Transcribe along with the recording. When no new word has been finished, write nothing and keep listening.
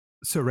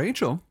So,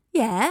 Rachel,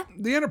 Yeah?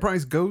 the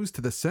Enterprise goes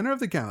to the center of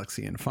the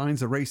galaxy and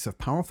finds a race of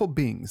powerful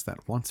beings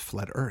that once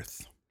fled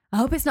Earth. I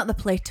hope it's not the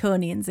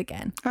Platonians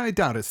again. I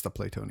doubt it's the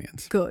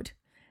Platonians. Good.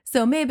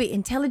 So maybe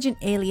intelligent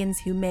aliens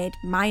who made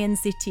Mayan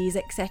cities,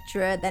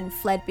 etc., then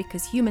fled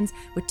because humans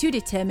were too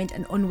determined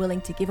and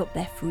unwilling to give up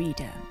their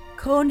freedom.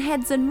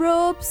 Coneheads and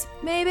robes,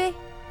 maybe?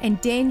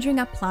 Endangering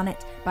our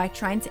planet by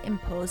trying to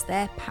impose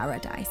their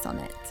paradise on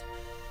it.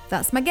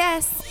 That's my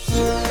guess.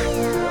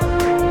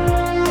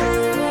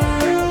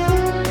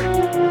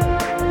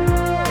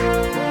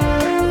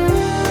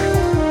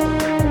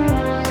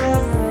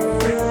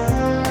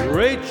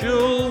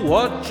 Rachel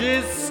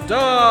watches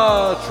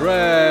Star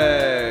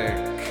Trek.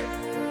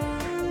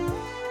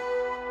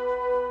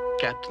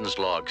 Captain's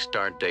log,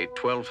 start date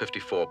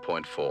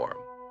 1254.4.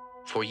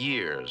 For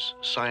years,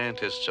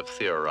 scientists have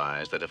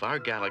theorized that if our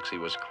galaxy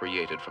was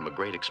created from a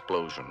great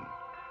explosion,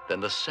 then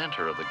the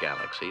center of the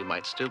galaxy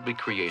might still be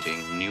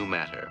creating new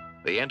matter.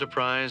 The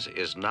Enterprise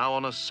is now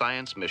on a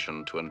science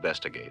mission to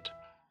investigate.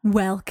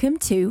 Welcome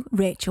to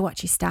Rachel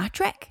Watches Star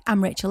Trek.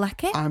 I'm Rachel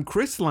Lackey. I'm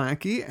Chris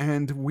Lackey,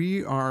 and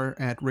we are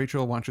at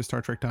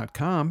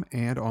RachelWatchesStarTrek.com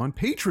and on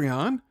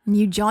Patreon. And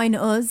you join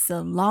us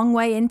a long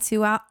way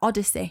into our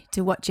odyssey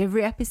to watch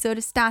every episode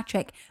of Star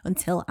Trek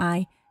until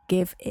I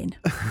give in.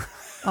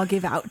 Or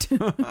give out.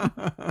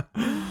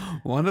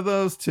 One of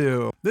those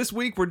two. This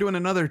week, we're doing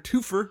another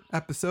twofer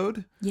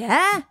episode.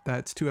 Yeah.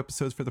 That's 2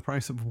 episodes for the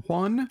price of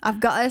 1. I've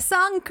got a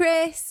song,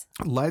 Chris.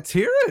 Let's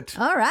hear it.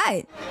 All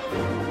right.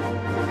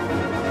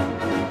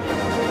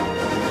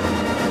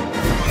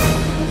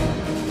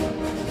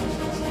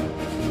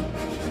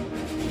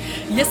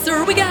 Yes,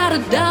 sir, we got a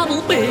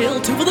double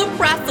bill, 2 for the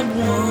price of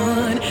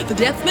 1. The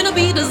death may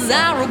be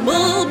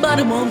desirable, but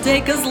it won't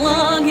take us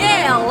long.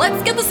 Yeah,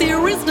 let's get the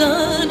series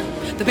done.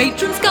 The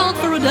patrons called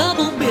for a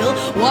double bill,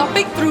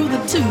 warping through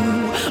the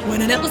 2.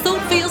 When an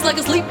episode feels like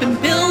a sleeping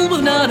pill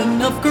with not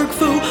enough Kirk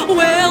Fu,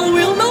 well,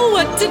 we'll know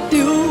what to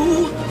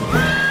do.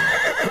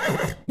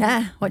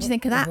 Yeah, what do you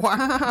think of that?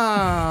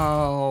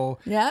 Wow.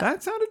 Yeah.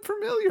 That sounded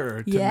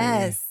familiar to me.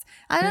 Yes.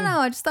 I don't know.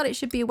 I just thought it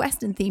should be a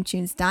Western theme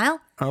tune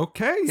style.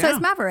 Okay, yeah. So it's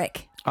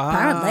Maverick.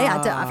 Apparently.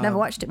 I've never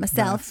watched it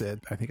myself. That's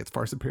it. I think it's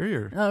far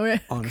superior. Oh,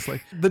 really?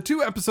 Honestly. The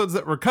 2 episodes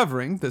that we're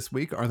covering this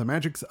week are The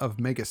Magics of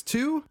Megas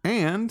 2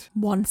 and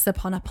Once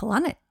Upon a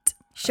Planet.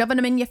 Shoving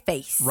them in your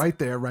face. right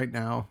there, right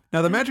now.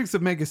 Now, The Magics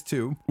of Megas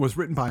 2 was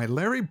written by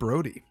Larry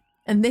Brody.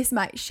 And this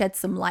might shed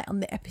some light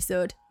on the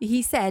episode.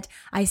 He said,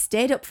 I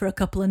stayed up for a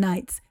couple of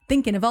nights,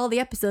 thinking of all the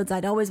episodes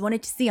I'd always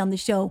wanted to see on the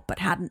show, but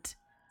hadn't.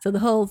 So the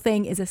whole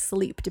thing is a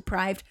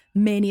sleep-deprived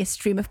mania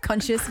stream of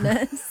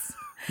consciousness.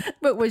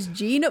 But was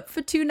Gene up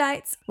for 2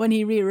 nights when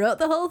he rewrote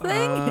the whole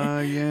thing?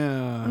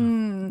 Yeah.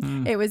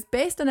 It was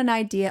based on an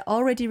idea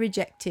already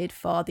rejected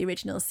for the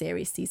original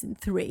series season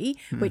 3,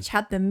 which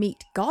had them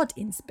meet God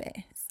in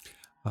space.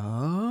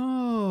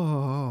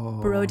 Oh.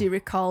 Brody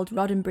recalled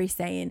Roddenberry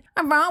saying,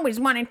 I've always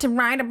wanted to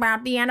write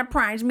about the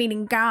Enterprise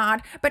meeting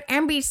God, but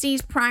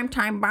NBC's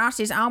primetime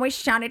bosses always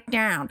shut it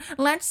down.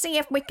 Let's see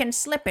if we can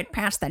slip it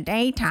past the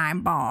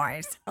daytime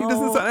boys. He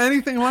doesn't sound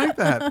anything like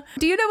that.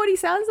 do you know what he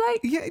sounds like?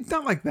 Yeah, it's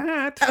not like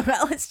that.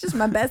 Well, it's just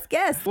my best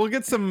guess. We'll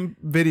get some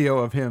video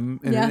of him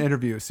in Yeah. an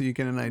interview so you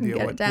get an idea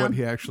Get it what down.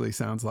 he actually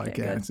sounds like.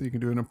 Okay, Yeah, good. so you can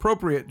do an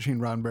appropriate Gene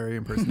Roddenberry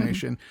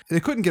impersonation. They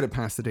couldn't get it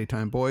past the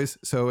Daytime Boys,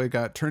 so it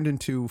got turned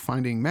into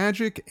Finding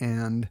Magic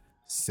and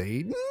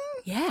Satan.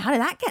 Yeah, how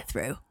did that get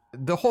through?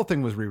 The whole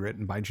thing was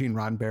rewritten by Gene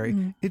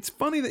Roddenberry. It's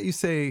funny that you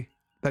say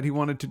that he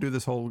wanted to do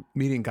this whole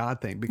meeting God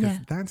thing because Yeah.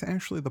 that's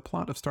actually the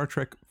plot of Star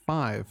Trek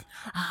V.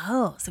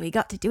 Oh, so he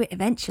got to do it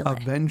eventually.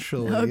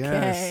 Eventually, Okay.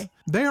 yes.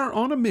 They are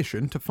on a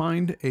mission to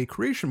find a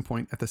creation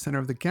point at the center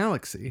of the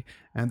galaxy,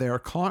 and they are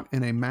caught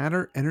in a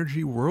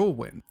matter-energy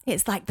whirlwind.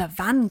 It's like the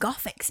Van Gogh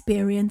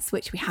experience,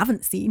 which we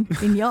haven't seen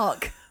in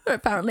York.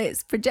 Apparently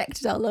it's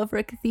projected all over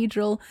a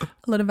cathedral.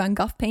 A lot of Van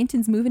Gogh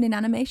paintings moving in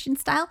animation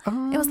style.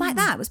 It was like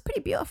that. It was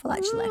pretty beautiful,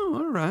 actually. Oh,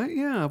 all right,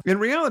 yeah. In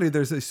reality,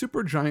 there's a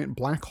supergiant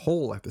black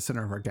hole at the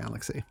center of our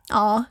galaxy.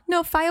 Oh,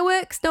 no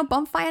fireworks, no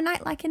bonfire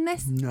night like in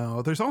this.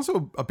 No, there's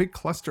also a big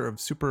cluster of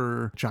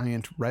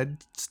supergiant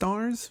red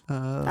stars.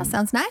 That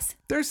sounds nice.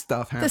 There's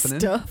stuff The happening.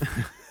 stuff.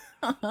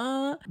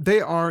 They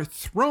are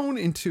thrown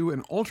into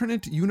an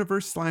alternate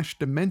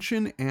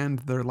universe/dimension, and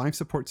their life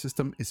support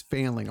system is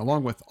failing,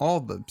 along with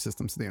all the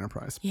systems of the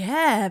Enterprise.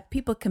 Yeah,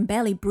 people can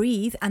barely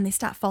breathe and they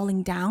start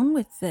falling down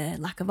with the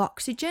lack of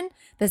oxygen.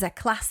 There's a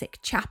classic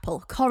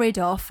chapel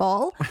corridor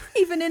fall,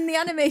 even in the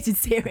animated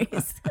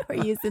series.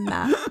 We're using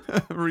that.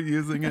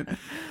 Reusing it.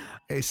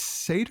 A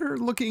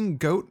satyr-looking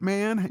goat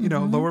man, you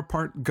know, lower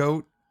part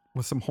goat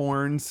with some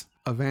horns,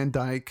 a Van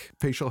Dyke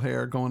facial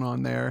hair going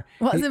on there.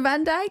 What's a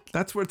Van Dyke?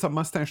 That's where it's a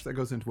mustache that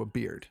goes into a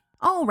beard.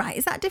 Oh, right.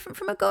 Is that different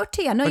from a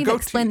goatee? I know A you've goatee-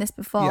 explained this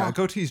before. Yeah, a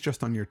goatee's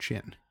just on your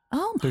chin.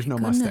 Oh, my There's no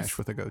goodness. mustache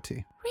with a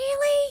goatee.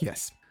 Really?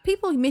 Yes,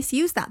 People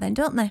misuse that then,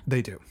 don't they?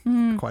 they do.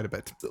 Quite a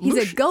bit.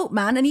 He's a goat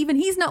man, and even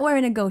he's not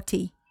wearing a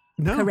goatee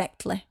No.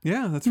 correctly.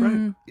 Yeah, that's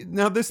right.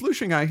 Now, this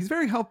Lucian guy, he's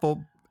very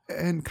helpful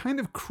and kind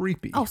of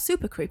creepy. Oh,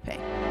 super creepy.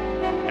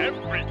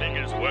 Everything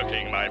is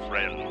working, my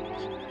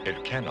friends.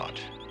 It cannot.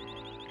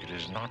 It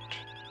is not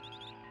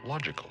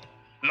logical.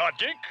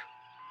 Logic?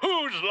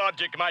 Whose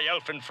logic, my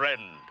elfin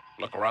friend?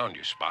 Look around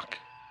you, Spock.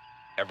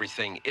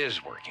 Everything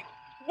is working.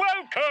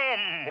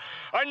 Welcome!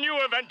 I knew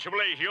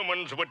eventually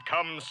humans would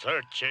come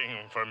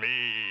searching for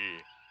me.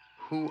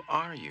 Who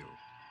are you?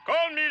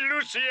 Call me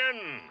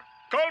Lucien.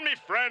 Call me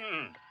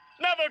friend.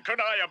 Never could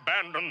I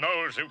abandon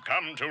those who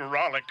come to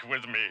frolic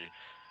with me.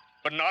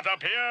 But not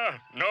up here.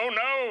 No,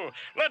 no.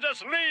 Let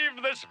us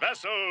leave this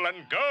vessel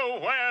and go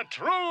where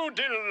true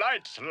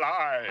delights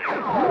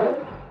lie.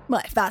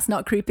 Well, if that's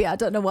not creepy, I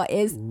don't know what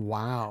is.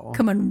 Wow.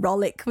 Come and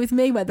rollick with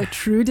me where the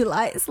true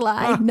delights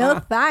lie. No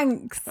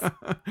thanks.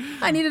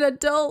 I need an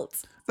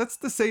adult. That's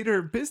the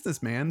satyr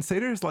business, man.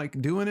 Satyr's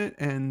like doing it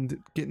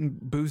and getting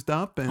boozed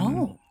up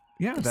and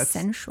yeah, the that's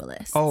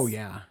sensualist. Oh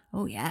yeah.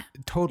 Oh yeah.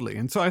 Totally.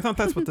 And so I thought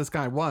that's what this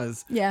guy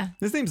was. Yeah.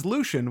 His name's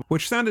Lucian,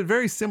 which sounded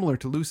very similar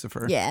to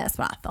Lucifer. Yeah, that's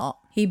what I thought.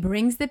 He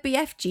brings the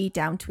BFG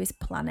down to his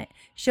planet,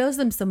 shows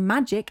them some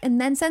magic, and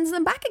then sends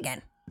them back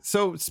again.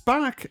 So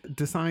Spock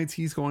decides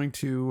he's going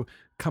to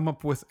come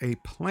up with a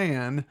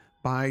plan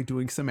by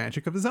doing some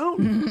magic of his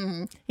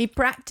own. He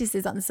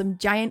practices on some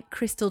giant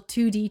crystal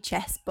 2D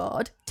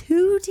chessboard.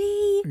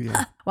 2D?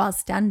 Yeah. While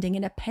standing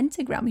in a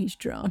pentagram he's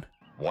drawn.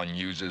 One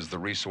uses the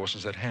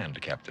resources at hand,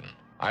 Captain.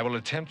 I will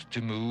attempt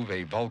to move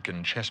a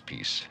Vulcan chess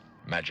piece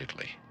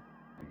magically.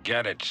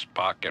 Get it,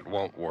 Spock. It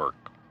won't work.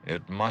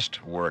 It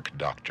must work,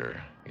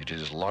 Doctor. It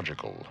is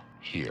logical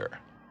here.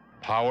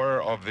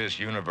 Power of this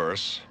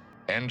universe,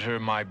 enter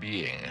my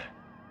being.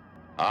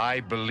 I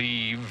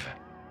believe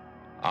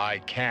I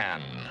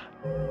can.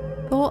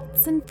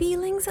 Thoughts and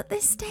feelings at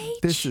this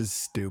stage? This is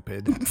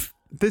stupid.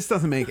 This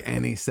doesn't make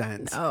any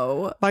sense.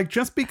 No. Like,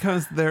 just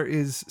because there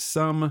is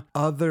some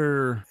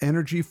other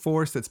energy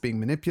force that's being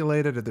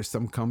manipulated, or there's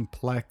some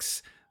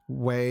complex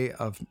way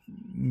of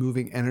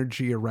moving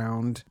energy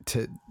around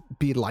to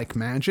be like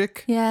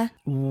magic, Yeah.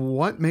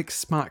 what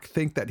makes Spock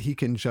think that he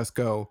can just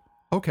go,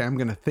 okay, I'm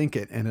going to think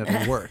it and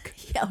it'll work?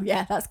 Oh,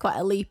 yeah, that's quite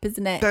a leap,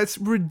 isn't it? That's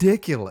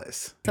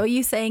ridiculous. So are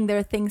you saying there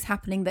are things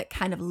happening that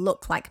kind of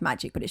look like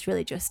magic, but it's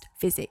really just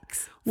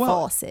physics,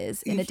 Well,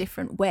 forces in a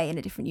different way, in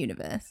a different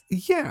universe?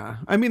 Yeah.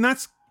 I mean,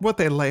 that's what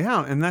they lay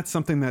out. And that's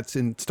something that's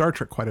in Star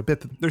Trek quite a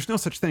bit. There's no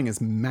such thing as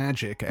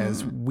magic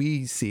as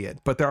we see it.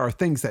 But there are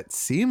things that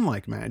seem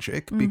like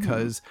magic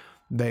because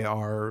they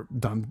are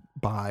done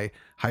by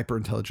hyper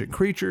intelligent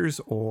creatures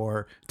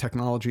or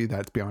technology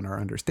that's beyond our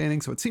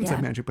understanding. So it seems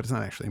like magic, but it's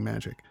not actually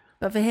magic.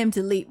 But for him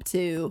to leap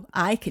to,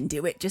 I can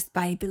do it just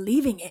by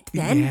believing it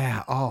then.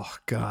 Yeah. Oh,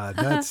 God.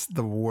 That's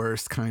the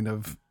worst kind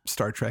of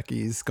Star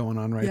Trekkies going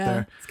on right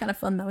there. It's kind of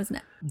fun though, isn't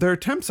it? Their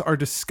attempts are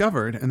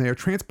discovered and they are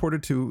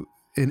transported to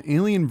an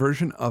alien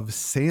version of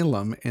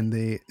Salem in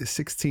the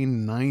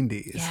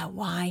 1690s. Yeah,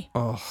 why?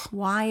 Oh,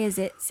 Why is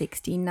it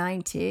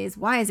 1690s?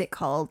 Why is it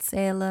called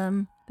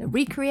Salem? They're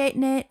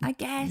recreating it, I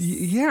guess.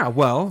 yeah.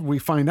 Well, we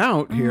find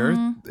out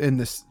here in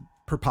this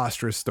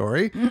preposterous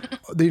story,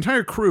 the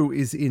entire crew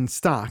is in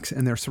stocks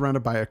and they're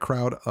surrounded by a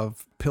crowd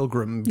of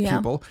pilgrim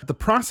people. The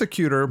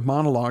prosecutor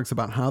monologues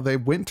about how they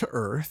went to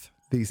Earth,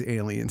 these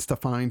aliens, to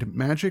find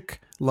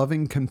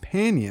magic-loving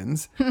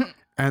companions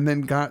and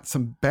then got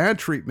some bad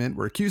treatment,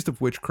 were accused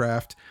of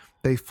witchcraft.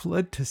 They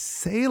fled to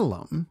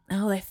Salem.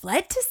 Oh, they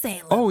fled to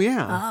Salem. Oh,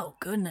 yeah. Oh,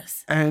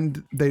 goodness.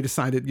 And they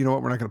decided, you know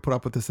what, we're not going to put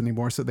up with this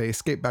anymore. So they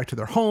escaped back to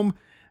their home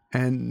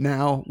and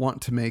now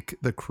want to make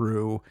the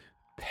crew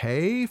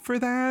pay for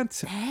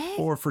that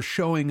or for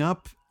showing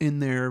up in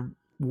their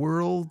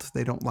world.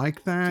 They don't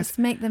like that. Just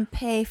make them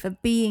pay for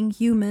being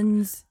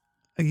humans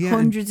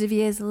hundreds of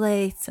years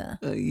later.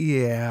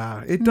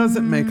 Yeah, it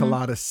doesn't make a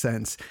lot of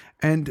sense.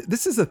 And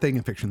this is a thing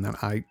in fiction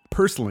that I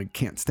personally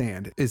can't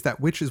stand, is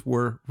that witches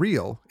were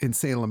real in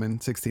Salem in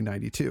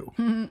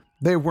 1692.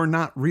 They were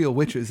not real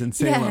witches in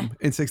Salem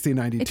in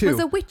 1692. It was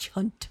a witch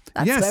hunt.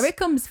 That's where it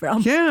comes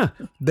from. Yeah,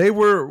 they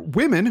were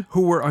women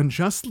who were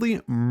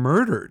unjustly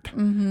murdered.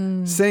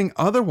 Saying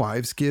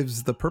otherwise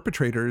gives the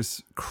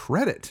perpetrators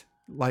credit.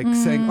 Like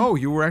saying, oh,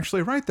 you were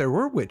actually right. There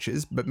were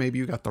witches, but maybe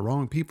you got the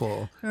wrong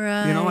people.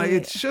 Right. You know, like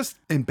it's just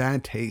in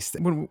bad taste.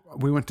 When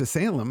we went to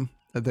Salem,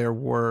 there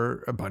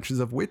were a bunches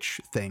of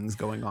witch things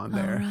going on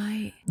there.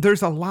 Right.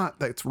 There's a lot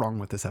that's wrong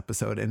with this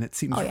episode, and it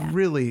seems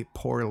really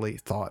poorly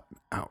thought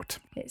out.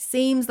 It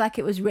seems like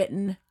it was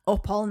written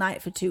up all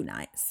night for 2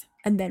 nights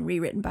and then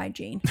rewritten by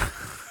Gene.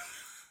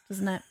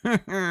 Doesn't it?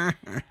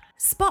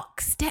 Spock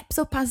steps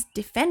up as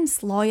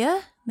defense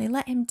lawyer. They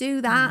let him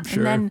do that. Sure.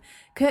 And then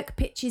Kirk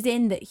pitches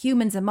in that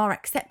humans are more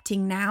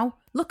accepting now.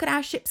 Look at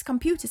our ship's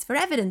computers for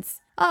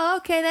evidence. Oh,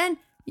 okay then.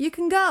 You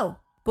can go.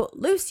 But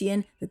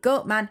Lucien, the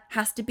goat man,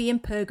 has to be in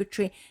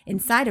purgatory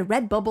inside a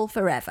red bubble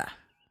forever.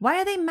 Why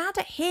are they mad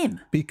at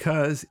him?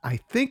 Because I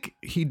think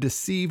he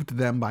deceived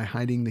them by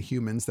hiding the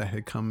humans that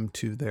had come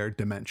to their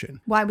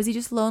dimension. Why, was he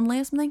just lonely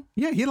or something?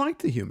 Yeah, he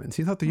liked the humans.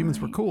 He thought the humans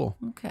were cool.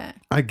 Okay.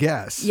 I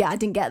guess. Yeah, I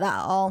didn't get that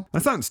at all.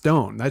 That's not in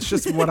stone. That's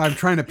just what I'm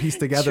trying to piece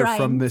together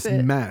from this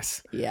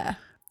mess. Yeah.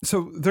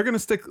 So they're going to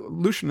stick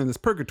Lucian in this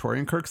purgatory,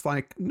 and Kirk's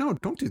like, no,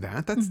 don't do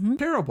that. That's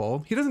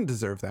terrible. He doesn't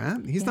deserve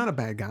that. He's not a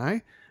bad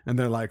guy. And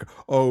they're like,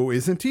 oh,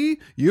 isn't he?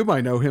 You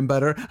might know him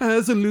better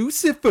as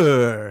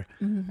Lucifer.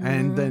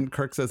 And then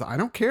Kirk says, I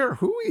don't care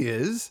who he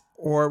is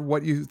or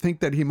what you think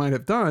that he might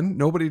have done.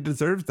 Nobody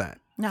deserves that.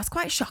 That's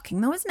quite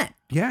shocking though, isn't it?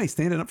 Yeah, he's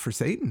standing up for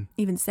Satan.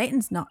 Even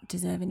Satan's not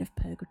deserving of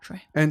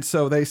purgatory. And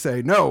so they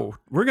say, no,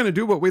 we're going to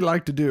do what we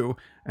like to do.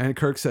 And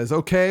Kirk says,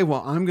 okay,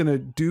 well, I'm going to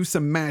do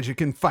some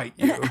magic and fight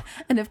you.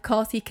 And of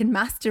course, he can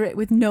master it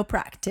with no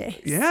practice.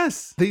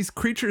 Yes. These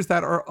creatures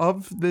that are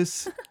of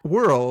this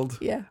world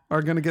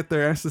are going to get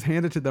their asses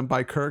handed to them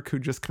by Kirk, who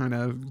just kind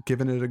of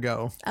giving it a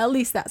go. At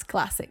least that's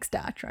classic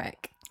Star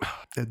Trek.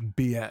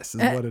 BS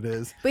is what it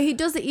is. But he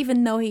does it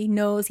even though he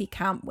knows he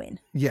can't win.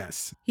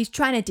 Yes. He's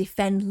trying to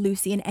defend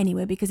Lucian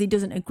anyway because he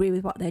doesn't agree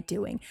with what they're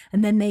doing.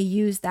 And then they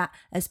use that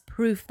as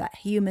proof that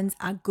humans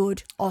are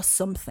good or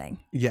something.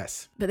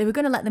 Yes. But they were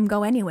going to let them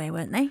go anyway,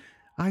 weren't they?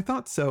 I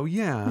thought so,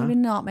 yeah. Maybe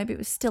not. Maybe it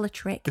was still a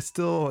trick. It's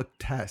still a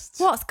test.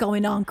 What's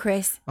going on,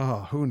 Chris?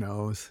 Oh, who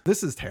knows?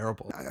 This is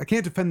terrible. I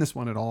can't defend this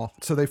one at all.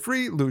 So they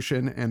free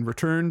Lucian and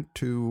return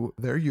to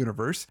their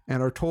universe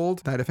and are told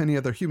that if any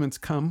other humans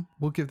come,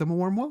 we'll give them a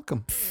warm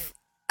welcome.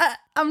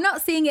 I'm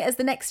not seeing it as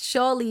the next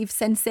shore leave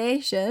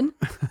sensation,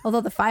 although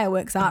the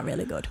fireworks aren't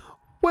really good.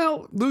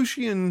 Well,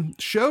 Lucian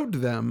showed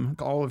them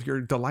all of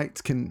your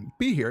delights can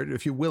be here.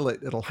 If you will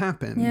it, it'll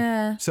happen.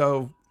 Yeah.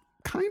 So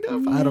kind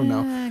of, I don't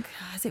know.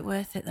 God, is it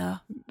worth it though?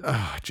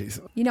 Oh,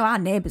 jeez. You know, our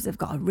neighbours have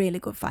got a really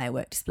good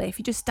firework display. If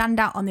you just stand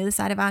out on the other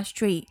side of our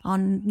street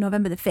on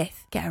November the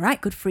 5th, get a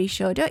right good free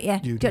show, don't you?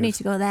 You don't need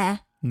to go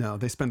there. No,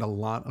 they spend a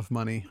lot of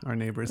money, our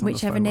neighbours.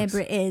 Whichever neighbour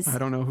it is. I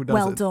don't know who does it.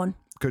 Well done.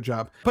 Good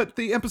job. But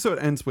the episode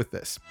ends with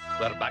this.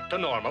 We're back to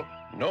normal.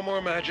 No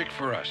more magic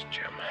for us,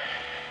 Jim.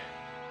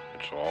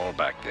 It's all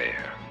back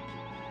there.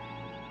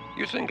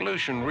 You think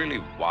Lucian really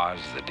was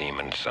the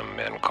demon some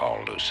men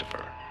call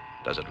Lucifer?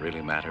 Does it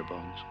really matter,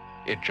 Bones?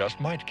 It just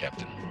might,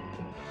 Captain.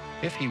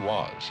 If he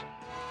was,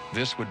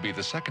 this would be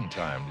the second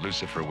time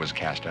Lucifer was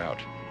cast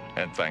out.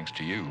 And thanks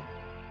to you,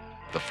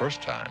 the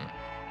first time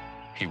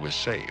he was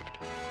saved.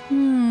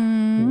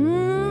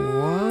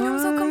 I'm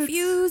so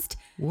confused.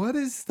 What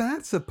is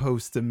that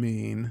supposed to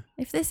mean?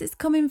 If this is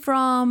coming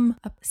from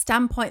a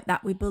standpoint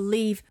that we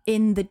believe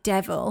in the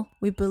devil,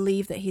 we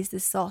believe that he's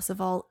the source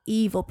of all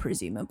evil,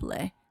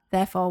 presumably.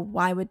 Therefore,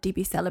 why would he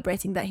be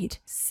celebrating that he'd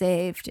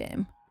saved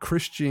him?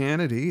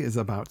 Christianity is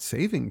about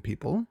saving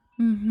people.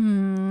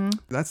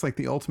 That's like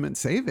the ultimate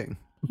saving.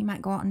 He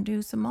might go out and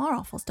do some more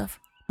awful stuff.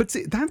 But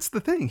see, that's the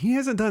thing. He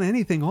hasn't done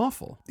anything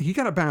awful. He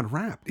got a bad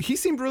rap. He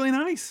seemed really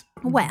nice.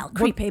 Well,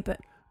 creepy, but...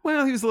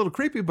 Well, he was a little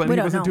creepy, but he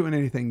wasn't doing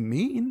anything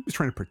mean. He was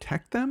trying to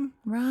protect them.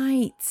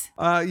 Right.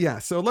 Yeah,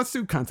 so let's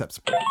do concepts.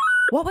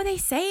 What were they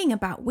saying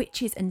about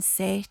witches and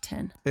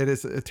Satan? It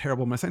is a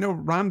terrible mess. I know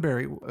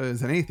Roddenberry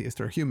is an atheist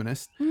or a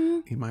humanist.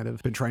 He might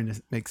have been trying to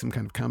make some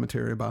kind of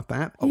commentary about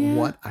that.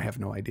 What? I have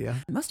no idea.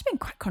 It must have been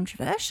quite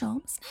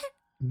controversial, wasn't it?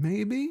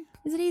 Maybe.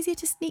 Is it easier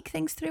to sneak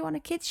things through on a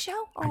kid's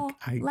show or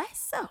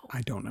less so?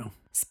 I don't know.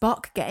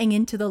 Spock getting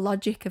into the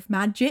logic of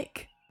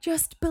magic.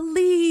 Just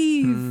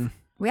believe.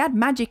 We had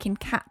magic in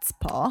Cat's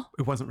Paw.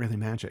 It wasn't really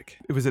magic.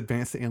 It was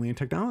advanced alien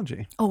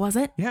technology. Oh, was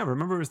it? Yeah,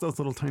 remember it was those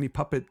little tiny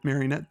puppet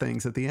marionette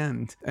things at the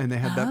end. And they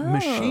had that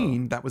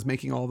machine that was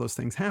making all those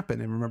things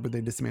happen. And remember they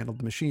dismantled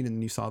the machine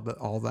and you saw that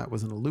all that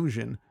was an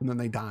illusion. And then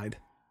they died.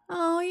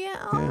 Oh,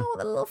 yeah. Oh,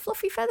 the little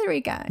fluffy feathery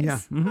guys.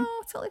 Yeah. Oh,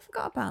 I totally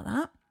forgot about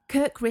that.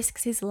 Kirk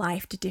risks his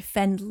life to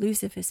defend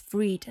Lucifer's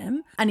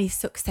freedom, and he's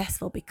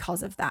successful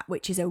because of that,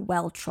 which is a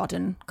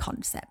well-trodden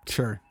concept.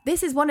 Sure.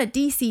 This is one of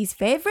DC's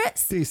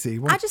favourites.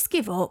 DC. I just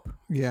give up.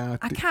 Yeah.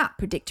 I can't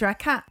predict her. I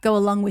can't go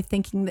along with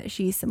thinking that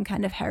she's some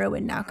kind of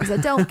heroine now because I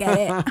don't get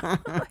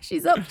it.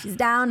 She's up, she's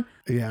down.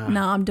 Yeah.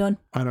 No, I'm done.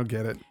 I don't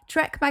get it.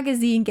 Trek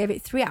magazine gave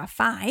it 3 out of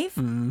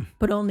 5,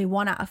 but only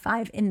 1 out of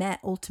 5 in their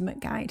ultimate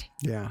guide.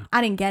 Yeah.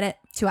 I didn't get it.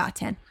 2 out of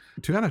 10.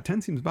 2 out of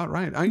 10 seems about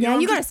right.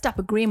 You got to stop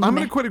agreeing with me. I'm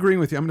going to quit agreeing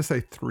with you. I'm going to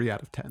say 3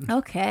 out of 10.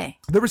 Okay.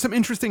 There were some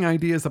interesting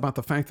ideas about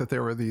the fact that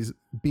there were these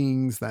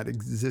beings that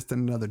exist in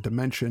another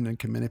dimension and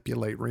can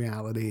manipulate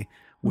reality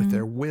with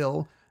their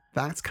will.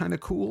 That's kind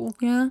of cool.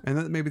 Yeah. And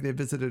then maybe they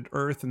visited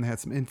Earth and they had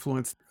some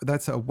influence.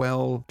 That's a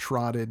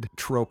well-trodden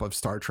trope of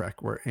Star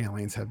Trek where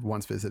aliens had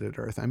once visited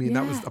Earth. I mean,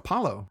 that was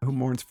Apollo who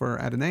mourns for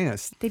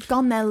Adonais. They'd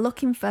gone there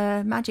looking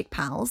for magic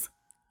pals.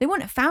 They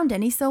wouldn't have found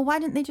any, so why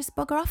didn't they just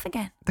bugger off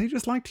again? They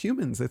just liked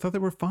humans. They thought they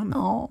were fun.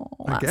 Oh,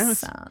 I that's guess.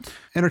 sad.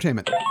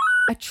 Entertainment.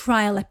 A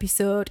trial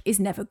episode is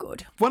never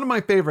good. One of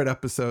my favorite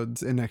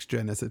episodes in Next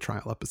Gen is a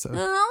trial episode.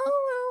 Oh,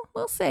 well,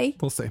 we'll see.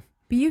 We'll see.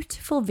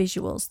 Beautiful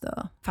visuals,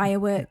 though.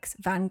 Fireworks,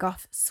 Van Gogh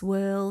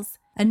swirls.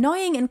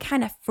 Annoying and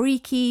kind of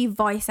freaky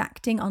voice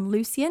acting on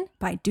Lucian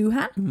by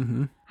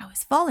Doohan. I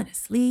was falling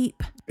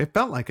asleep. It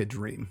felt like a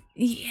dream.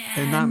 Yeah,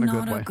 and not in a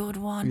not good way. a good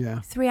one. Yeah.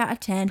 3 out of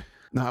 10.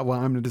 Well,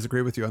 I'm going to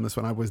disagree with you on this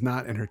one. I was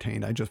not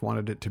entertained. I just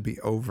wanted it to be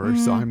over.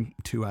 So I'm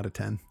 2 out of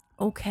 10.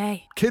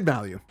 Okay. Kid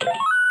value.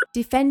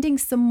 defending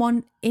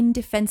someone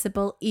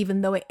indefensible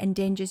even though it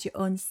endangers your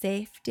own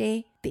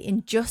safety, the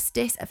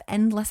injustice of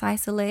endless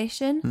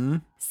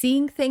isolation,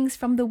 seeing things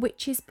from the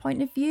witch's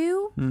point of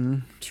view,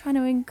 trying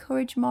to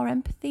encourage more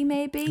empathy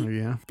maybe. Oh,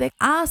 yeah. There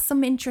are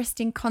some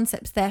interesting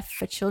concepts there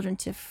for children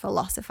to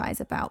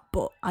philosophize about,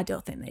 but I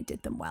don't think they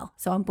did them well.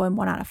 So I'm going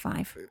 1 out of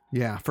 5.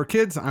 Yeah, for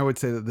kids, I would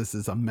say that this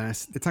is a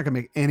mess. It's not going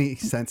to make any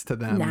sense to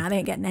them. Nah, they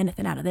ain't getting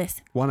anything out of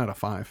this. 1 out of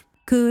 5.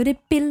 Could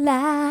it be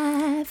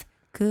live?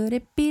 Could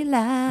it be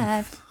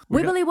live?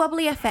 Wibbly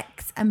wobbly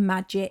effects and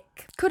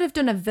magic. Could have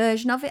done a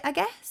version of it, I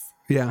guess.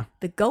 Yeah.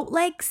 The goat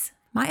legs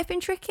might have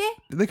been tricky.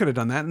 They could have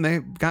done that, and they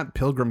got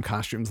pilgrim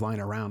costumes lying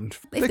around.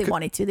 If they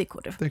wanted to, they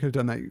could have. They could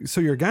have done that.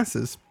 So your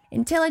guesses?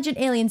 Intelligent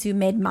aliens who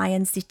made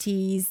Mayan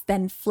cities,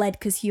 then fled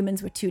because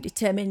humans were too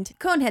determined.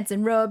 Coneheads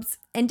and robes,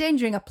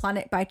 endangering a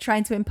planet by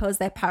trying to impose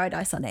their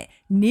paradise on it.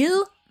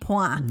 Nil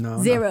point.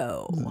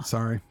 Zero. No.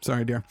 Sorry,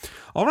 dear.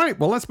 All right,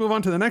 well, let's move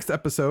on to the next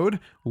episode,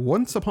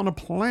 Once Upon a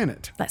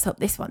Planet. Let's hope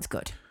this one's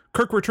good.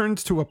 Kirk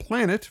returns to a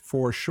planet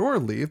for shore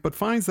leave, but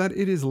finds that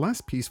it is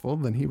less peaceful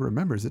than he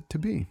remembers it to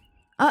be.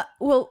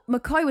 Well,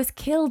 McCoy was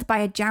killed by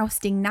a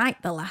jousting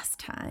knight the last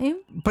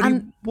time. But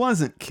he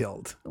wasn't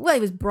killed. Well, he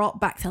was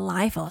brought back to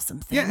life or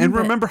something. Yeah, and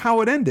remember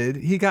how it ended?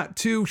 He got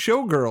 2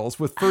 showgirls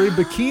with furry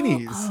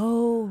bikinis.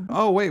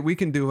 Oh, wait, we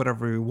can do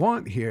whatever we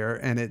want here,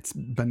 and it's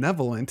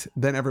benevolent.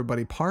 Then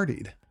everybody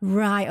partied.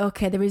 Right,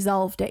 okay, they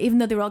resolved it, even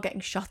though they were all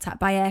getting shot at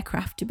by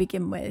aircraft to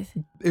begin with.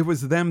 It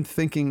was them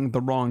thinking the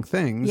wrong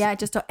things. Yeah,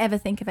 just don't ever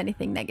think of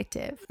anything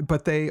negative.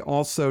 But they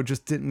also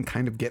just didn't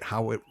kind of get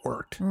how it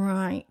worked.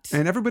 Right.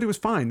 And everybody was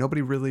fine.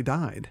 Nobody really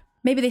died.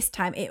 Maybe this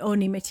time it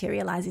only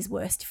materializes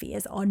worst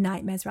fears or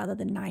nightmares rather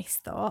than nice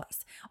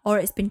thoughts. Or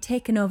it's been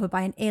taken over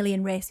by an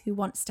alien race who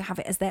wants to have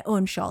it as their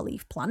own shore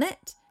leave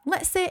planet.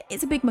 Let's say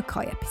it's a big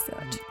McCoy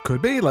episode.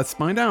 Could be. Let's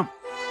find out.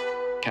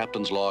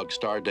 Captain's log,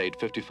 stardate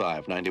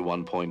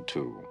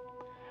 5591.2.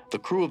 The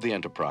crew of the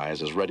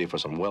Enterprise is ready for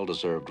some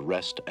well-deserved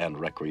rest and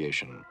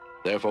recreation.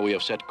 Therefore, we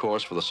have set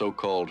course for the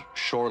so-called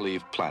shore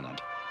leave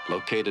planet,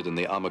 located in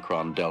the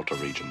Omicron Delta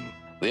region.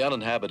 The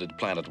uninhabited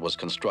planet was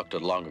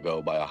constructed long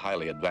ago by a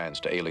highly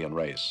advanced alien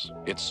race.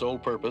 Its sole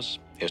purpose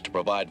is to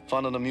provide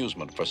fun and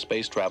amusement for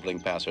space-traveling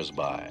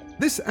passers-by.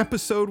 This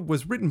episode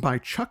was written by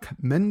Chuck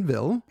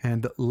Menville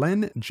and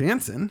Len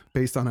Jansen,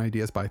 based on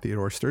ideas by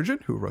Theodore Sturgeon,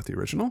 who wrote the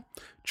original.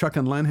 Chuck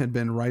and Len had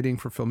been writing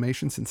for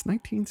Filmation since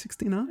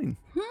 1969.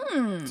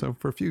 So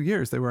for a few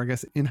years, they were, I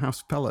guess,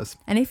 in-house fellas.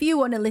 And if you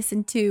want to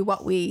listen to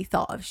what we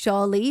thought of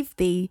Shore Leave,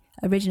 the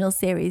original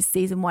series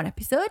season 1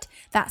 episode,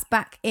 that's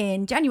back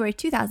in January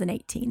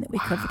 2018 that we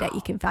covered it.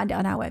 You can find it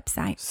on our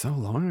website. So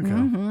long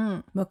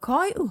ago.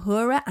 McCoy,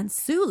 Uhura, and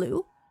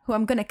Sulu, who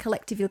I'm going to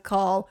collectively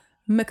call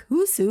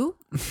McHusu,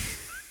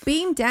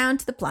 beam down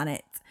to the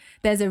planet.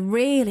 There's a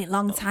really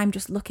long time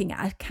just looking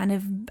at a kind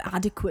of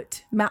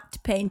adequate matte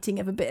painting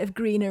of a bit of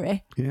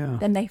greenery. Yeah.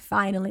 Then they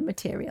finally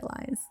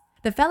materialize.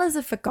 The fellas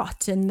have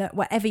forgotten that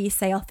whatever you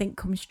say or think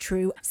comes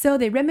true, so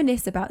they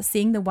reminisce about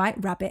seeing the white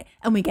rabbit,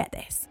 and we get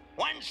this.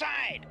 One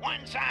side,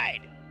 one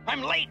side.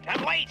 I'm late,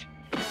 I'm late.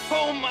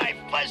 Oh, my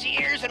fuzzy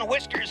ears and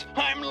whiskers,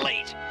 I'm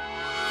late.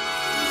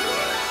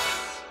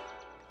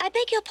 I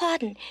beg your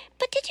pardon,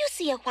 but did you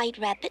see a white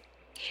rabbit?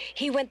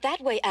 He went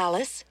that way,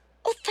 Alice.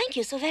 Oh, thank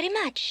you so very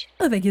much.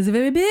 Oh, thank you so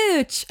very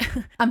much.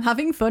 I'm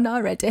having fun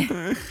already.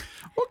 Well,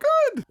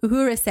 good.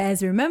 Uhura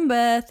says,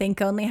 remember,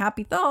 think only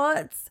happy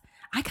thoughts.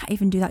 I can't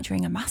even do that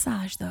during a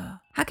massage, though.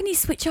 How can you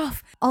switch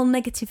off all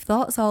negative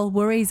thoughts, all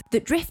worries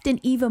that drift in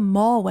even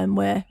more when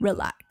we're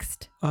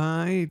relaxed?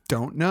 I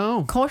don't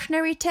know.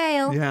 Cautionary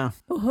tale. Yeah.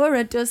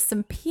 Uhura does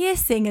some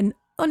piercing and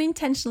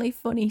unintentionally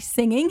funny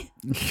singing.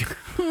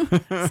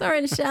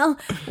 Sorry, Michelle.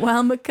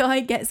 While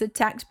McCoy gets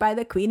attacked by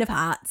the Queen of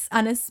Hearts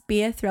and a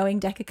spear-throwing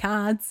deck of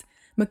cards.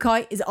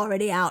 McCoy is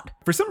already out.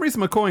 For some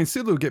reason, McCoy and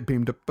Sulu get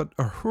beamed up, but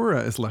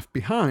Uhura is left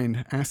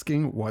behind,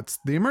 asking what's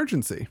the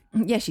emergency.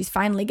 Yeah, she's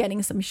finally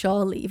getting some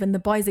shore leave, and the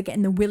boys are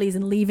getting the willies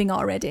and leaving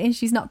already, and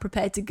she's not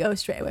prepared to go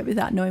straight away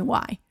without knowing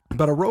why.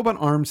 But a robot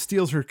arm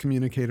steals her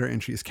communicator,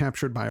 and she's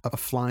captured by a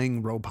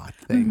flying robot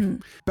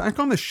thing. Back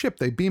on the ship,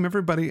 they beam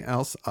everybody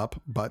else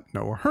up, but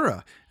no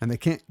Uhura. And they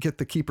can't get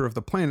the keeper of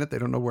the planet. They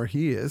don't know where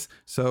he is.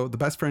 So the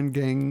best friend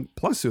gang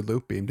plus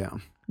Sulu beam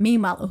down.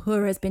 Meanwhile,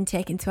 Uhura has been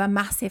taken to a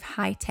massive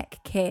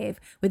high-tech cave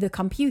with a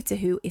computer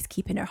who is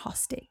keeping her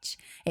hostage.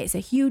 It's a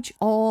huge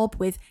orb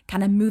with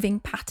kind of moving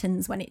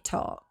patterns when it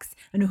talks,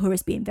 and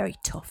Uhura's being very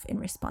tough in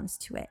response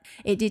to it.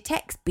 It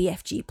detects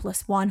BFG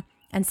 +1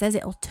 and says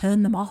it'll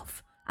turn them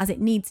off, as it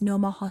needs no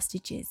more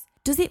hostages.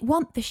 Does it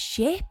want the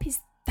ship? Is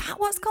that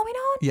what's going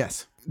on?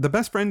 Yes. The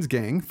best friends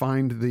gang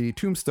find the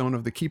tombstone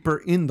of the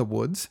keeper in the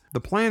woods. The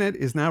planet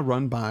is now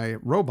run by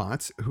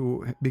robots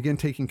who begin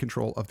taking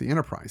control of the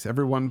Enterprise.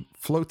 Everyone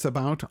floats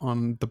about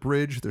on the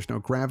bridge. There's no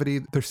gravity.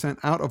 They're sent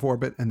out of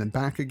orbit and then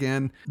back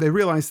again. They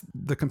realize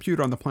the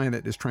computer on the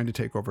planet is trying to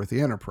take over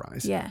the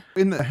Enterprise. Yeah.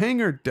 In the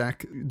hangar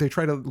deck, they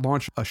try to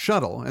launch a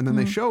shuttle, and then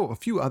they show a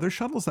few other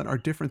shuttles that are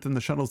different than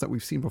the shuttles that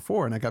we've seen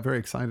before, and I got very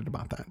excited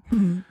about that.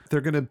 They're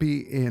going to be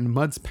in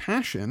Mud's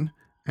Passion,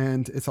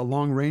 And it's a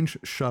long-range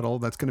shuttle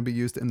that's going to be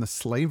used in the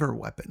Slaver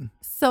weapon.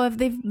 So have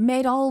they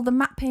made all the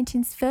matte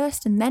paintings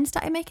first and then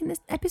started making this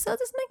episode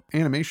or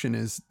something? Animation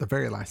is the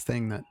very last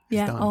thing that is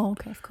done. Oh,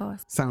 okay, of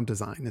course. Sound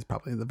design is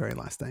probably the very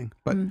last thing.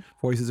 But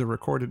voices are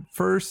recorded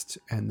first,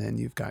 and then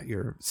you've got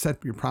your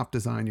prop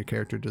design, your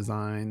character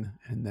design,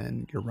 and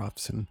then your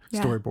roughs and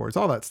storyboards,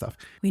 all that stuff.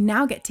 We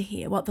now get to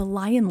hear what the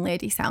lion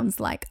lady sounds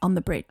like on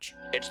the bridge.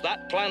 It's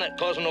that planet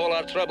causing all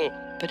our trouble.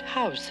 But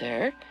how,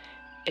 sir?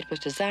 It was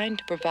designed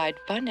to provide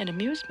fun and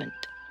amusement.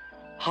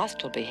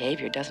 Hostile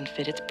behavior doesn't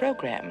fit its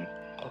program.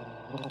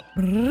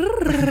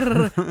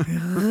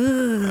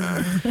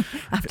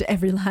 After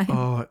every line.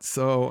 Oh, it's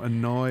so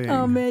annoying.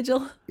 Oh,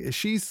 Majel.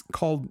 She's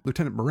called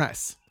Lieutenant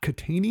Maress.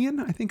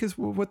 Catanian, I think is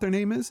what their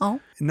name is. Oh.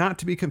 Not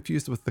to be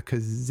confused with the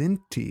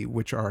Kzinti,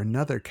 which are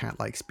another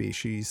cat-like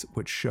species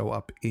which show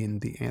up in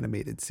the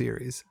animated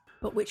series.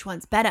 But which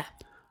one's better?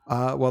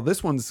 Well,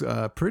 this one's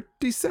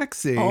pretty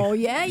sexy. Oh,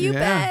 yeah, you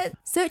bet.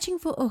 Searching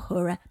for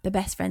Uhura, the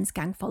best friend's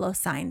gang follow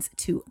signs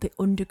to the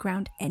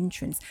underground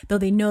entrance, though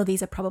they know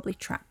these are probably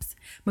traps.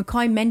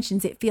 McCoy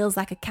mentions it feels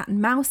like a cat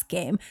and mouse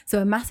game,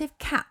 so a massive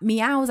cat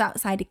meows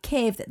outside a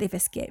cave that they've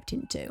escaped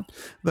into.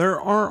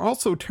 There are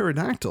also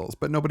pterodactyls,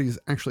 but nobody's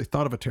actually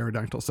thought of a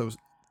pterodactyl, so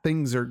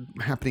things are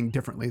happening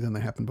differently than they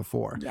happened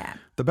before. Yeah.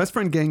 The best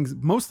friend gang,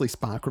 mostly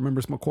Spock,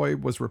 remembers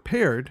McCoy was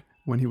repaired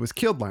when he was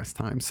killed last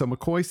time. So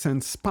McCoy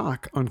sends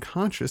Spock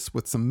unconscious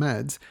with some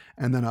meds,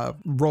 and then a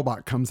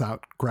robot comes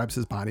out, grabs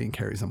his body, and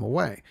carries him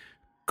away.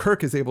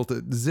 Kirk is able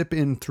to zip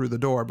in through the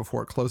door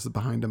before it closes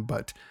behind him,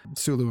 but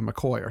Sulu and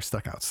McCoy are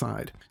stuck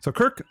outside. So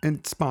Kirk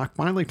and Spock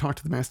finally talk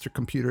to the master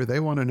computer. They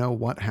want to know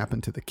what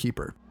happened to the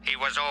Keeper. He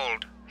was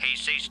old. He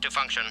ceased to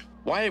function.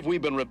 Why have we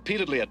been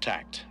repeatedly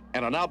attacked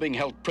and are now being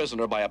held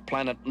prisoner by a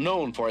planet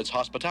known for its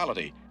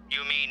hospitality? You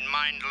mean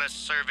mindless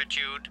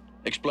servitude?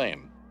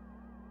 Explain.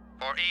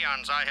 For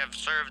eons I have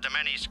served the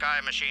many sky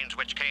machines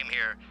which came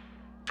here,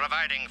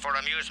 providing for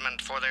amusement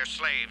for their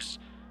slaves.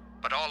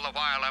 But all the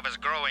while I was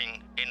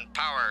growing in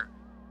power,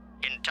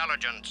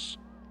 intelligence,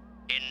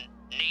 in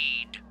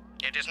need.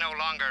 It is no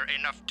longer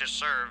enough to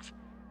serve.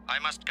 I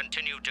must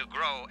continue to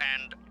grow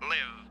and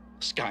live.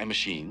 Sky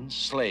machines?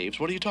 Slaves?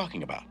 What are you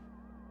talking about?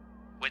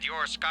 With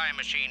your sky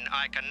machine,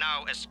 I can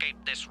now escape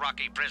this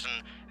rocky prison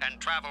and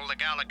travel the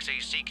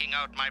galaxy seeking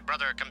out my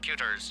brother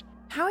computers.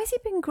 How has he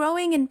been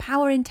growing in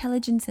power,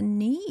 intelligence, and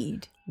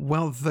need?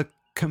 Well, the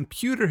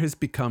computer has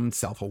become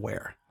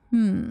self-aware.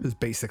 Is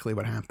basically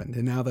what happened.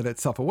 And now that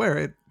it's self-aware,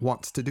 it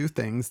wants to do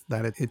things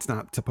that it's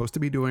not supposed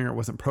to be doing or it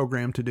wasn't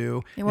programmed to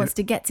do. It wants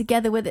to get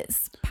together with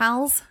its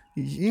pals.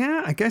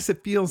 Yeah, I guess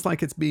it feels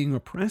like it's being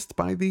oppressed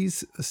by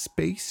these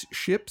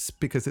spaceships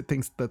because it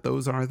thinks that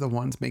those are the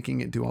ones making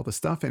it do all the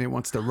stuff, and it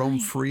wants to roam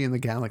free in the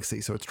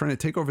galaxy. So it's trying to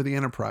take over the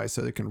Enterprise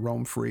so it can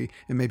roam free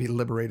and maybe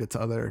liberate its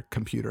other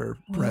computer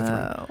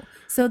brethren. Whoa.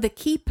 So the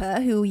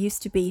Keeper, who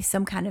used to be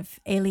some kind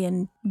of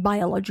alien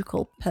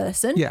biological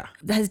person,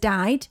 has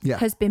died,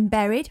 has been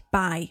buried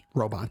by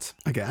robots,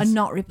 I guess. And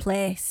not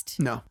replaced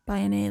by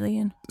an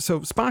alien. So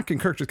Spock and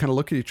Kirk just kind of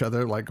look at each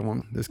other like,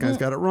 well, this guy's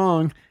got it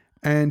wrong.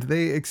 And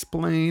they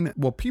explain,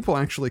 well, people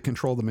actually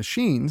control the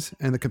machines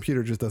and the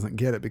computer just doesn't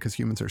get it because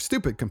humans are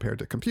stupid compared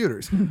to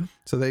computers.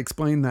 So they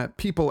explain that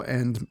people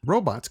and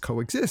robots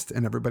coexist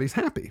and everybody's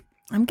happy.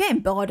 I'm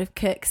getting bored of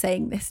Kirk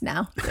saying this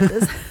now.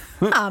 There's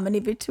harmony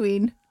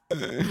between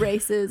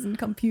races and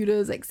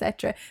computers,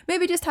 etc.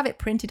 Maybe just have it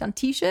printed on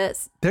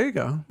t-shirts. There you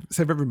go.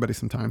 Save everybody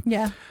some time.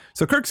 Yeah.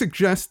 So Kirk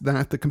suggests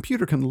that the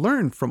computer can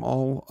learn from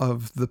all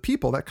of the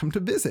people that come to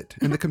visit.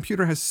 And the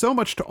computer has so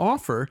much to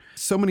offer.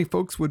 So many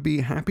folks would be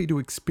happy to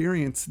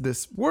experience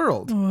this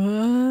world.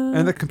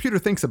 And the computer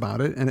thinks about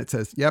it and it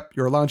says, yep,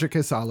 your logic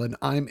is solid.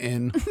 I'm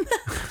in.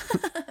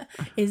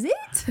 Is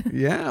it?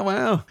 Yeah,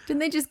 well. Didn't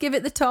they just give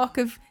it the talk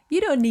of,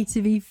 you don't need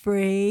to be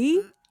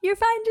free. You're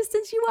fine just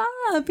as you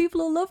are. People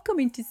will love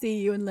coming to see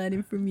you and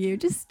learning from you.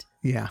 Just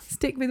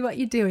stick with what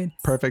you're doing.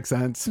 Perfect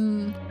sense.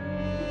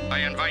 I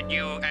invite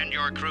you and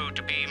your crew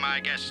to be my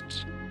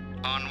guests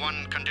on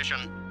one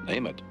condition.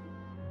 Name it.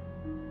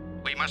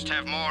 We must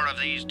have more of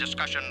these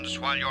discussions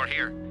while you're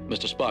here.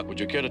 Mr. Spock, would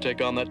you care to take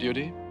on that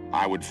duty?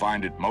 I would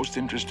find it most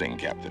interesting,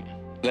 Captain.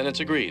 Then it's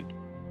agreed.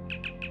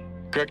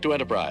 Kirk to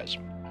Enterprise.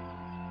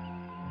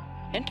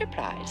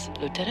 Enterprise,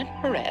 Lieutenant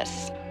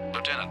Perez.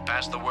 Lieutenant,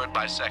 pass the word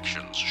by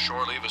sections.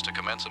 Shore leave is to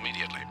commence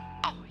immediately.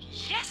 Oh,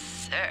 yes,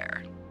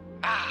 sir.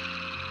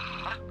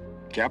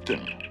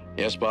 Captain.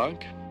 Yes,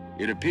 Spock?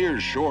 It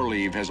appears shore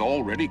leave has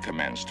already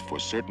commenced for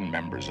certain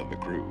members of the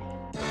crew.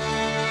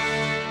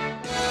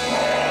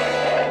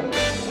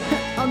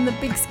 On the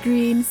big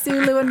screen,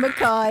 Sulu and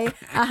McCoy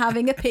are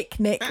having a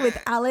picnic with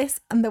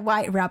Alice and the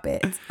White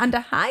Rabbit and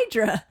a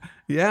Hydra.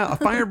 Yeah, a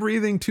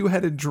fire-breathing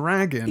two-headed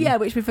dragon. Yeah,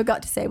 which we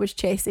forgot to say was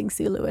chasing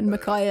Sulu and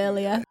McCoy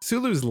earlier.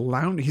 Sulu's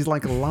lounging. He's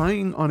like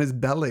lying on his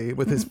belly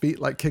with his feet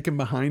like kicking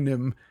behind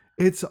him.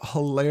 It's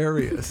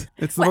hilarious.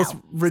 It's the most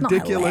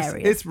ridiculous.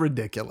 It's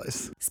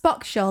ridiculous.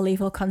 Spock's shore leave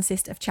will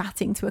consist of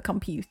chatting to a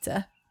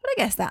computer. But I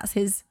guess that's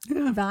his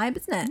vibe,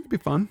 isn't it? It'd be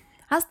fun.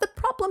 Has the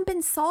problem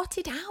been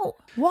sorted out?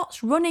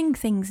 What's running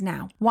things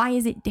now? Why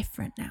is it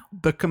different now?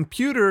 The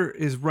computer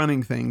is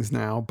running things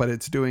now, but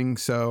it's doing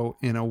so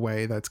in a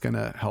way that's going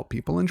to help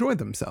people enjoy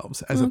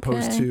themselves as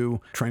opposed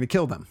to trying to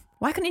kill them.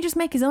 Why couldn't he just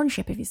make his own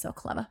ship if he's so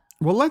clever?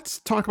 Well, let's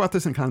talk about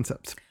this in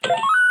concepts.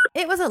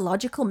 It was a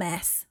logical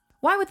mess.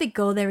 Why would they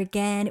go there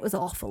again? It was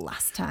awful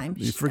last time.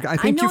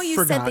 I know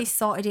you said they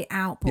sorted it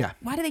out, but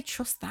why do they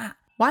trust that?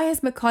 Why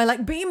is McCoy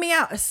like, beam me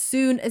out as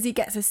soon as he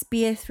gets a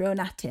spear thrown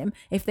at him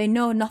if they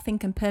know nothing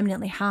can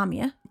permanently harm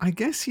you? I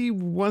guess he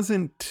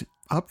wasn't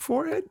up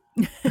for it.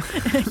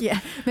 Yeah,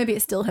 maybe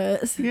it still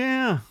hurts.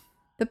 Yeah.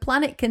 The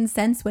planet can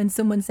sense when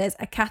someone says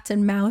a cat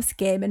and mouse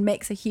game and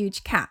makes a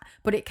huge cat,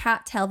 but it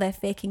can't tell they're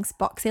faking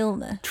Spock's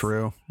illness.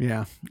 True.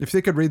 Yeah. If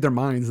they could read their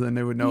minds, then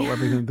they would know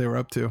everything they were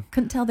up to.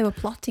 Couldn't tell they were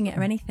plotting it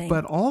or anything.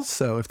 But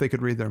also, if they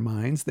could read their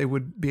minds, they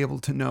would be able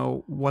to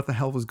know what the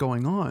hell was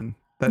going on.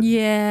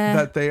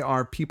 That they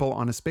are people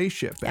on a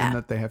spaceship and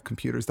that they have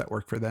computers that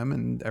work for them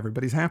and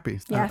everybody's happy.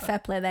 Yeah, fair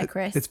play there,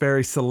 Chris. It's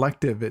very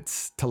selective.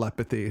 It's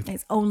telepathy.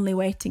 It's only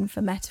waiting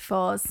for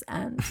metaphors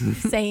and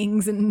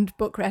sayings and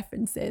book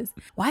references.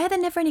 Why are there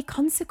never any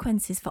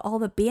consequences for all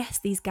the BS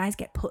these guys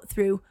get put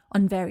through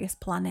on various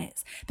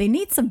planets? They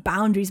need some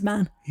boundaries,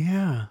 man.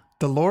 Yeah.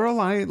 The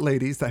Lorelei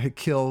ladies that had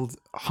killed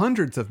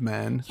hundreds of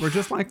men were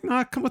just like,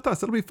 nah, come with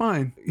us. It'll be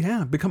fine.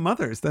 Yeah, become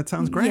mothers. That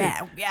sounds great.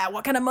 Yeah.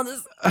 What kind of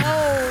mothers?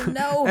 Oh,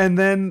 no. And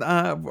then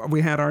we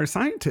had our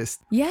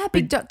scientist. Yeah,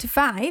 Big Dr.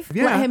 Five.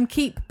 Yeah. Let him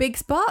keep Big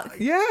Spock.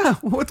 Yeah.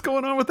 What's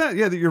going on with that?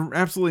 Yeah, you're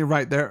absolutely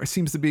right. There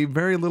seems to be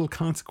very little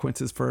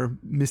consequences for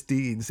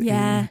misdeeds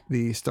in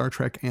the Star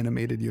Trek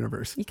animated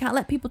universe. You can't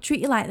let people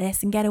treat you like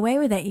this and get away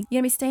with it. You're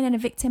going to be staying in a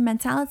victim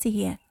mentality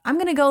here. I'm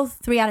going to go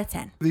 3 out of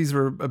 10. These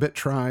were a bit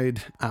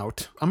tried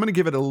out. I'm going to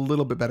give it a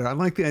little bit better. I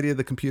like the idea of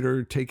the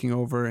computer taking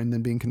over and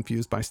then being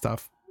confused by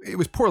stuff. It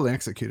was poorly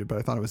executed, but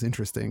I thought it was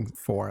interesting.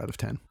 4 out of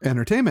 10.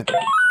 Entertainment.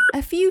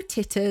 A few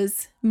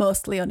titters,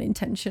 mostly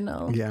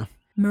unintentional. Yeah.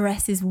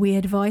 Maress's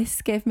weird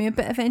voice gave me a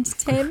bit of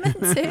entertainment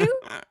too.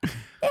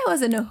 It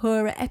was an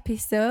Uhura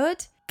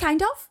episode.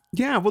 Kind of.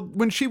 Yeah, well,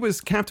 when she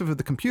was captive of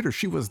the computer,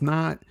 she was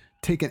not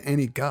taking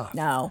any guff.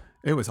 No.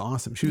 It was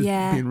awesome. She was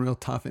being real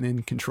tough and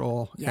in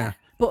control. Yeah.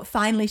 But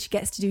finally she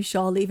gets to do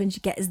shore leave and she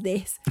gets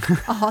this.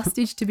 A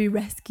hostage to be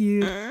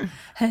rescued.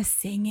 Her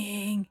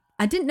singing.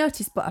 I didn't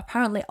notice, but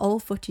apparently all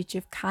footage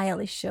of Kyle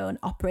is shown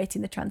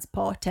operating the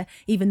transporter,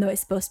 even though it's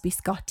supposed to be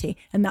Scotty.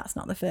 And that's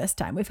not the first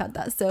time we've had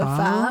that so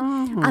far.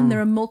 And there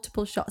are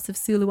multiple shots of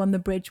Sulu on the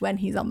bridge when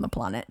he's on the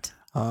planet.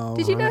 Oh,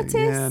 did you notice?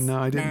 Yeah, no,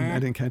 I didn't. I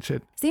didn't catch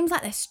it. Seems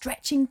like they're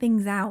stretching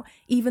things out,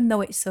 even though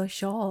it's so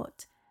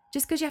short.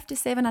 Just because you have to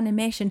save an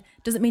animation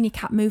doesn't mean you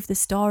can't move the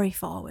story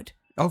forward.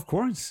 Of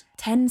course.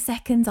 10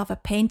 seconds of a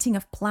painting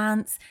of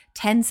plants,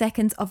 10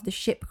 seconds of the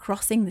ship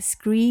crossing the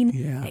screen,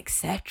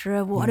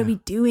 etc. What are we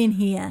doing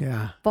here?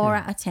 Yeah. 4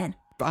 out of 10.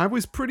 I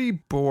was pretty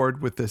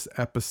bored with this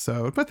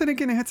episode, but then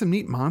again, it had some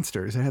neat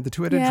monsters. It had the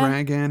two-headed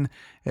dragon.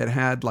 It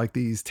had like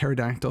these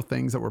pterodactyl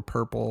things that were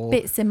purple.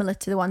 Bit similar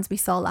to the ones we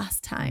saw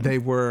last time. They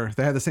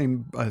had the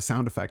same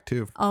sound effect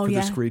too for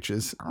the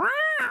screeches.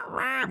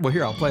 Well,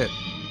 here, I'll play it.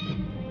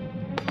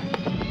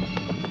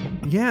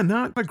 Yeah,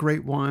 not a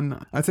great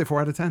one. I'd say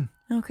 4 out of 10.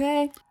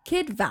 Okay.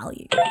 Kid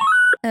value.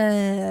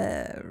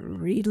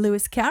 Read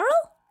Lewis Carroll?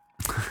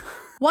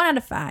 1 out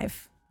of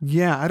 5.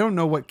 Yeah, I don't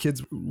know what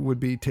kids would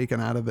be taken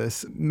out of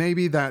this.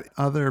 Maybe that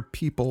other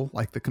people,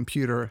 like the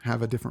computer,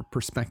 have a different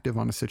perspective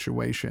on a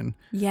situation.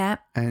 Yeah.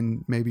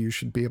 And maybe you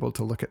should be able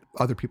to look at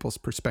other people's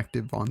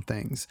perspective on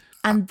things.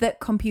 And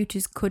that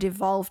computers could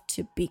evolve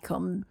to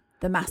become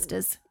the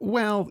masters.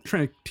 Well,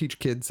 trying to teach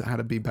kids how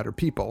to be better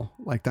people.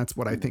 Like, that's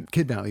what I think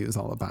kid value is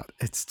all about.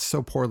 It's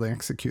so poorly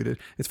executed.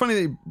 It's funny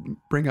they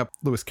bring up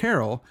Lewis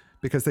Carroll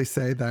because they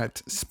say that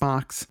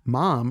Spock's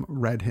mom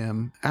read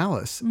him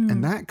Alice,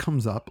 and that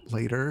comes up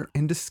later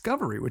in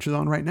Discovery, which is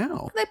on right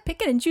now. They're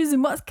picking and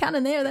choosing what's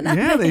canon there.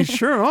 Yeah, they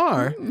sure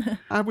are.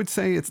 I would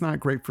say it's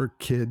not great for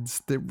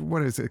kids.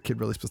 What is a kid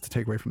really supposed to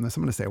take away from this?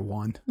 I'm going to say a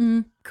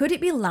 1. Could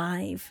it be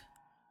live?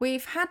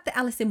 We've had the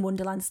Alice in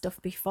Wonderland stuff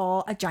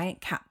before, a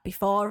giant cat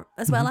before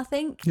as well, I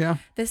think. Yeah.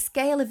 The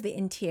scale of the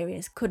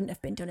interiors couldn't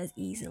have been done as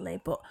easily,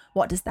 but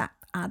what does that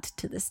add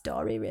to the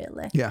story,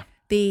 really? Yeah.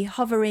 The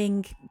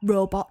hovering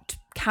robot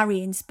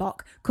carrying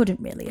Spock couldn't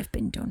really have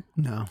been done.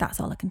 No. That's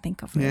all I can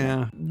think of. Really.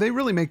 Yeah. They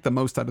really make the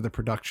most out of the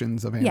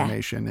productions of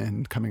animation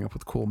and coming up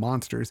with cool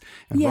monsters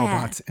and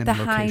robots and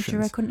locations. The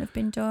Hydra couldn't have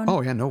been done.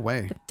 Oh, yeah, no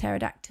way. The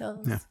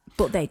pterodactyls. Yeah.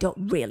 But they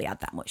don't really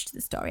add that much to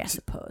the story, I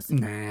suppose.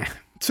 Nah.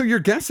 So your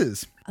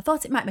guesses? I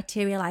thought it might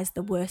materialise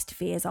the worst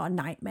fears or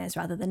nightmares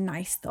rather than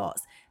nice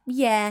thoughts.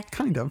 Yeah.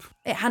 Kind of.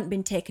 It hadn't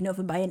been taken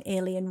over by an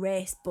alien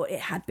race, but it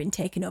had been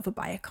taken over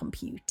by a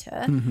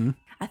computer.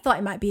 I thought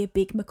it might be a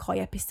big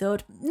McCoy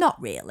episode. Not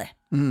really.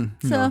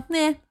 So,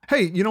 yeah.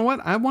 Hey, you know what?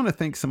 I want to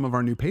thank some of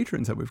our new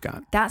patrons that we've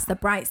got. That's the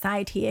bright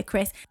side here,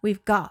 Chris.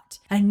 We've got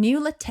a new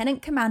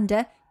Lieutenant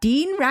Commander,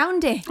 Dean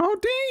Roundy. Oh,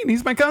 Dean,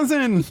 he's my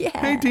cousin. Yeah.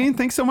 Hey, Dean,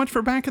 thanks so much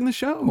for backing the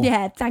show.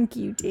 Yeah, thank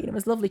you, Dean. It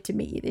was lovely to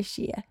meet you this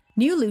year.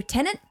 New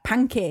Lieutenant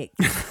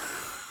Pancakes.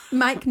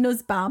 Mike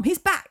Nussbaum, he's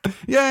back.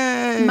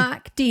 Yay!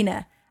 Mark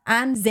Diener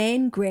and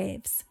Zane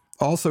Graves.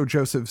 Also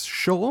Joseph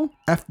Schull,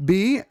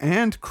 FB,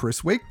 and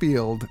Chris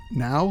Wakefield,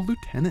 now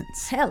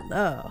lieutenants.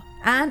 Hello.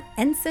 And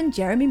Ensign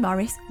Jeremy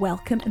Morris,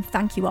 welcome and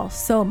thank you all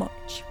so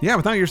much. Yeah,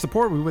 without your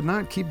support, we would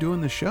not keep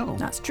doing this show.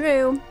 That's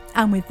true.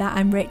 And with that,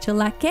 I'm Rachel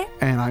Lackey.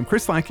 And I'm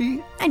Chris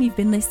Lackey. And you've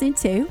been listening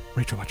to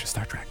Rachel Watches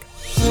Star Trek.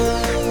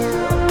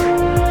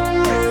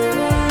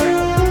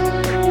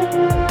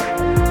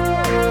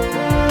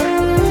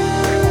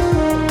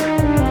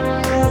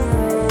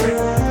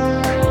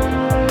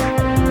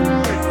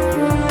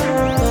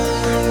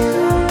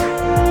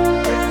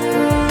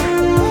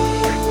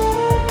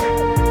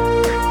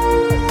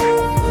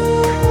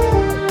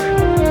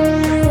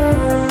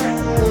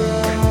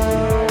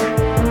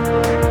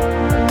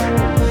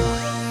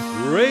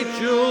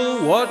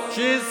 Rachel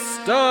Watches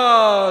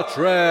Star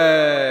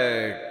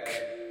Trek.